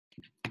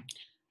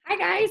Hi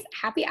guys,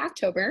 happy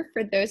October.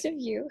 For those of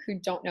you who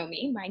don't know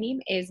me, my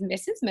name is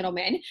Mrs.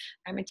 Mittelman.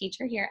 I'm a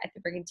teacher here at the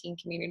Brigantine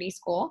Community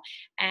School,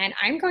 and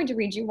I'm going to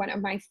read you one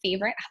of my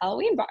favorite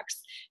Halloween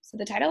books. So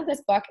the title of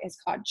this book is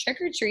called Trick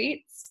or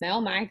Treat,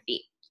 Smell My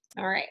Feet.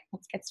 All right,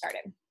 let's get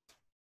started.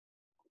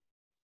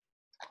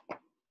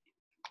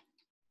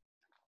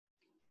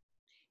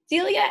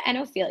 Delia and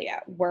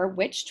Ophelia were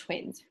witch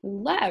twins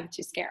who loved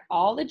to scare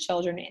all the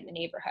children in the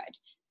neighborhood.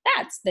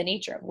 That's the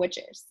nature of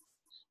witches.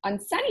 On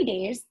sunny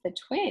days, the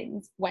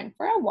twins went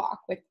for a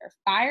walk with their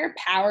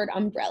fire-powered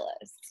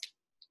umbrellas.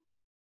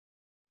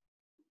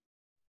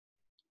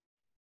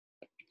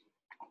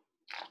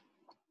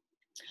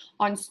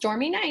 On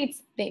stormy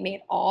nights, they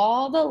made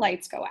all the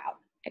lights go out,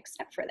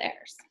 except for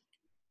theirs.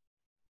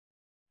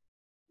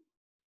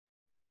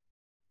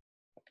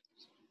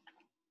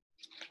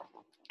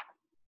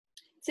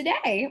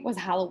 Today was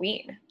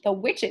Halloween, the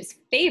witches'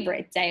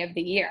 favorite day of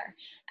the year,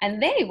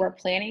 and they were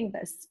planning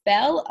the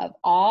spell of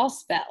all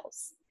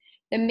spells.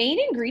 The main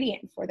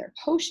ingredient for their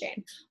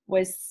potion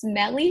was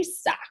smelly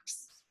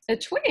socks. The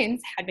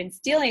twins had been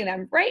stealing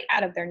them right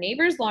out of their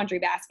neighbors' laundry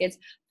baskets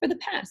for the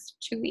past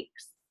 2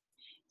 weeks.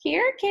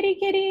 "Here, kitty,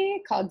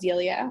 kitty," called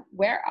Delia.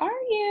 "Where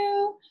are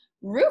you?"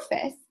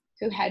 Rufus,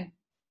 who had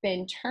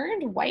been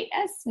turned white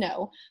as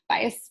snow by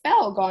a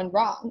spell gone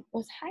wrong,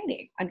 was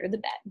hiding under the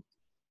bed.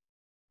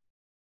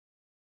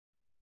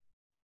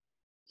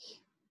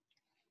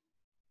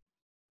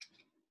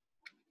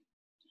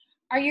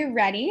 "Are you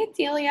ready,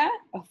 Delia?"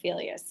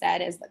 Ophelia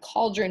said as the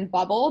cauldron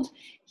bubbled.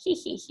 "Hee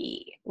hee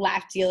hee,"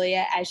 laughed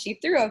Delia as she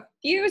threw a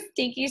few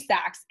stinky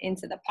socks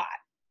into the pot.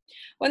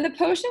 "When the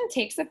potion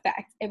takes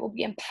effect, it will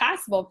be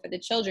impossible for the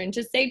children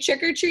to say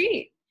trick or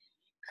treat,"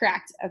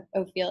 cracked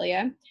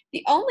Ophelia.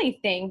 "The only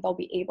thing they'll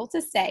be able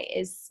to say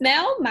is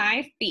smell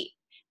my feet.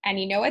 And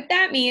you know what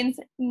that means?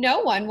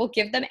 No one will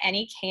give them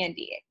any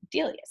candy."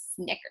 Delia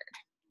snickered.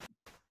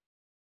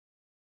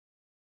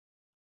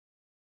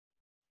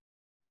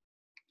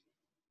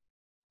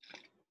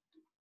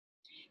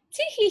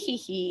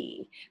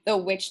 Tee-hee-hee-hee. The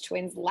witch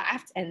twins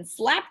laughed and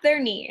slapped their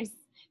knees.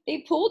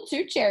 They pulled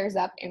 2 chairs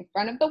up in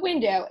front of the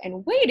window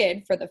and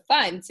waited for the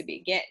fun to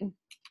begin.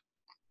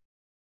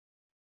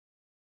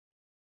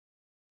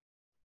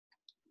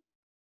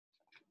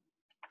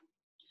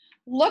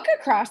 "Look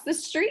across the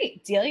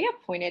street," Delia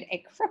pointed a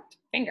crooked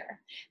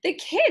finger. "The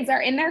kids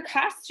are in their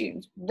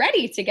costumes,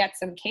 ready to get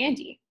some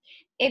candy."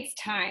 "It's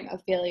time,"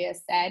 Ophelia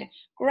said,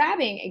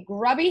 grabbing a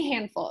grubby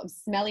handful of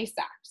smelly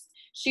socks.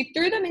 She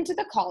threw them into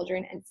the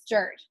cauldron and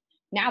stirred.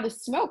 Now the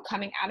smoke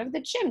coming out of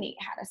the chimney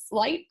had a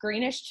slight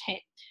greenish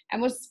tint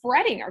and was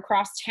spreading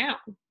across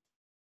town.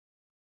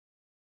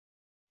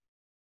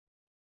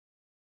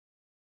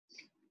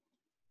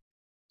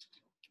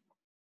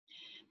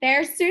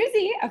 "There's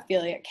Susie,"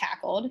 Ophelia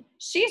cackled.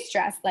 "She's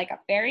dressed like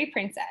a fairy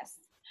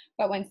princess."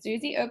 But when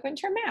Susie opened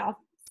her mouth,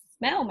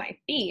 "Smell my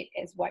feet"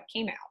 is what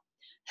came out.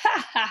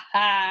 "Ha ha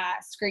ha,"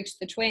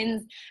 screeched the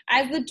twins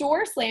as the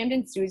door slammed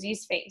in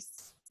Susie's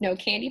face. "No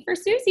candy for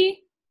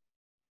Susie."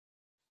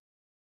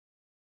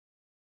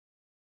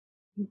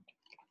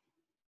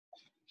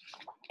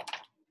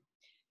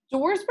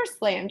 Doors were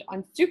slammed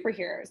on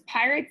superheroes,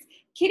 pirates,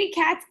 kitty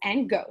cats,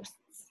 and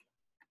ghosts.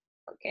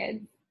 Poor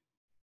kids.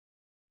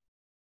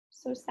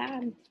 So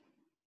sad.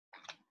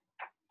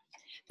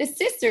 The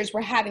sisters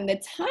were having the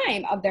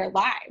time of their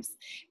lives.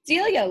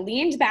 Delia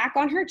leaned back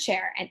on her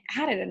chair and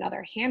added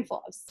another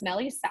handful of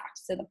smelly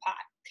socks to the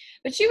pot.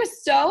 But she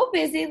was so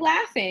busy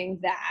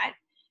laughing that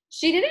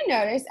she didn't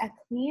notice a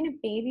clean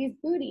baby's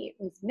booty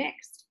was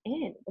mixed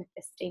in with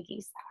the stinky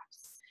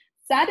socks.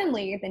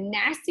 Suddenly, the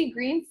nasty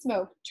green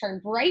smoke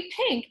turned bright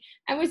pink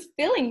and was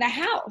filling the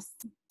house.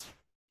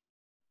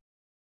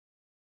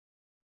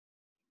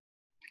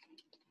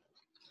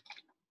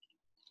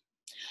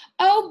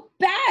 "Oh,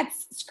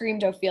 bats!"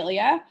 screamed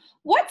Ophelia.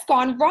 "What's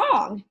gone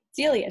wrong?"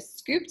 Delia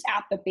scooped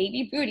out the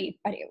baby booty,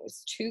 but it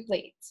was too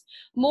late.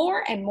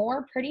 More and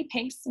more pretty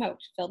pink smoke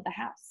filled the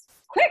house.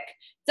 "Quick,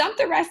 dump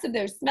the rest of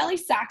those smelly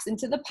socks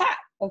into the pot,"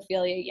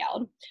 Ophelia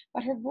yelled,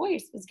 but her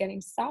voice was getting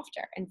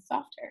softer and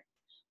softer.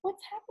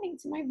 "What's happening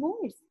to my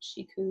voice?"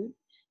 she cooed.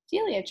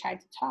 Delia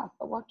tried to talk,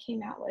 but what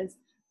came out was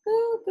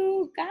goo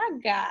goo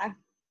gaga.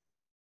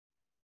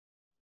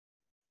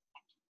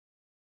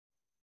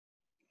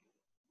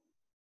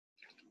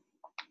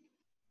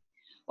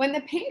 When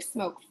the pink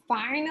smoke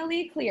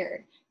finally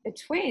cleared, the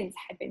twins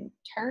had been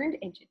turned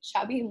into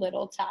chubby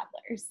little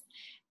toddlers,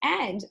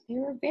 and they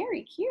were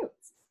very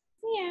cute.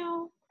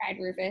 "Meow," cried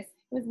Rufus,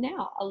 who was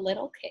now a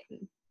little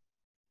kitten.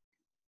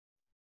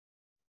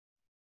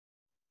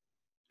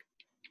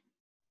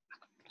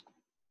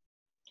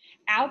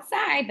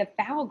 Outside, the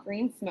foul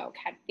green smoke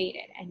had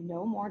faded and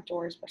no more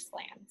doors were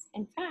slammed.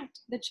 In fact,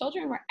 the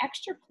children were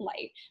extra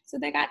polite, so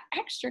they got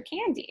extra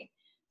candy.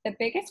 The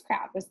biggest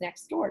crowd was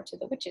next door to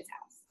the witch's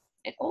house.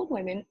 An old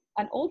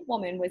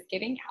woman was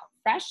giving out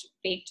fresh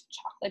baked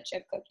chocolate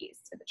chip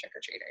cookies to the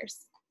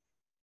trick-or-treaters.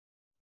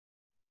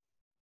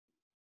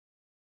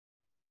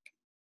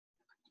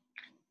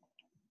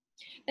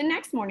 The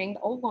next morning, the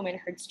old woman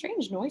heard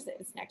strange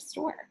noises next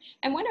door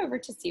and went over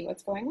to see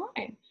what's going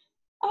on.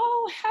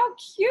 Oh, how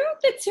cute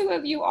the two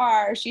of you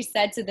are, she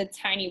said to the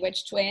tiny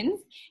witch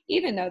twins,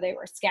 even though they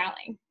were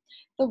scowling.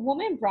 The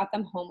woman brought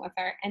them home with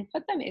her and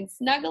put them in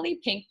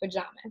snuggly pink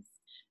pajamas.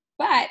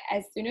 But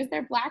as soon as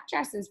their black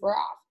dresses were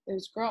off,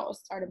 those girls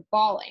started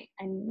bawling,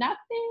 and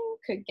nothing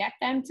could get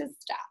them to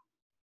stop.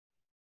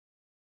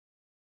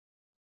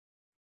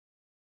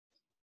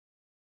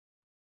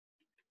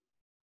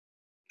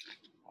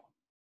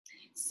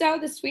 So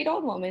the sweet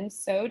old woman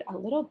sewed a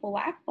little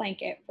black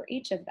blanket for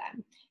each of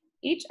them,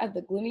 each of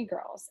the gloomy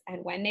girls,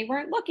 and when they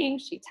weren't looking,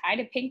 she tied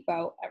a pink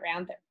bow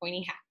around their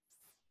pointy hats.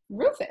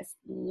 Rufus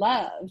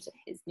loved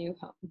his new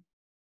home.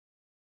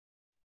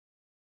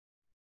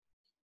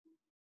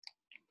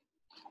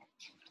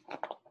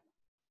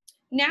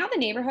 Now the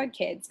neighborhood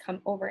kids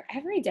come over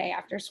every day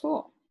after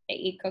school. They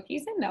eat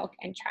cookies and milk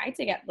and try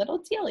to get little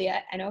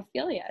Delia and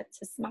Ophelia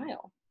to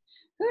smile.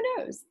 Who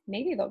knows?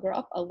 Maybe they'll grow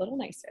up a little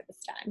nicer this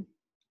time.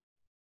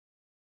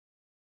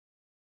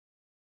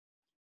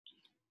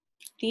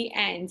 The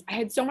end. I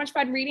had so much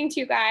fun reading to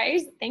you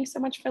guys. Thanks so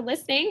much for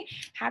listening.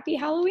 Happy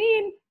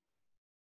Halloween.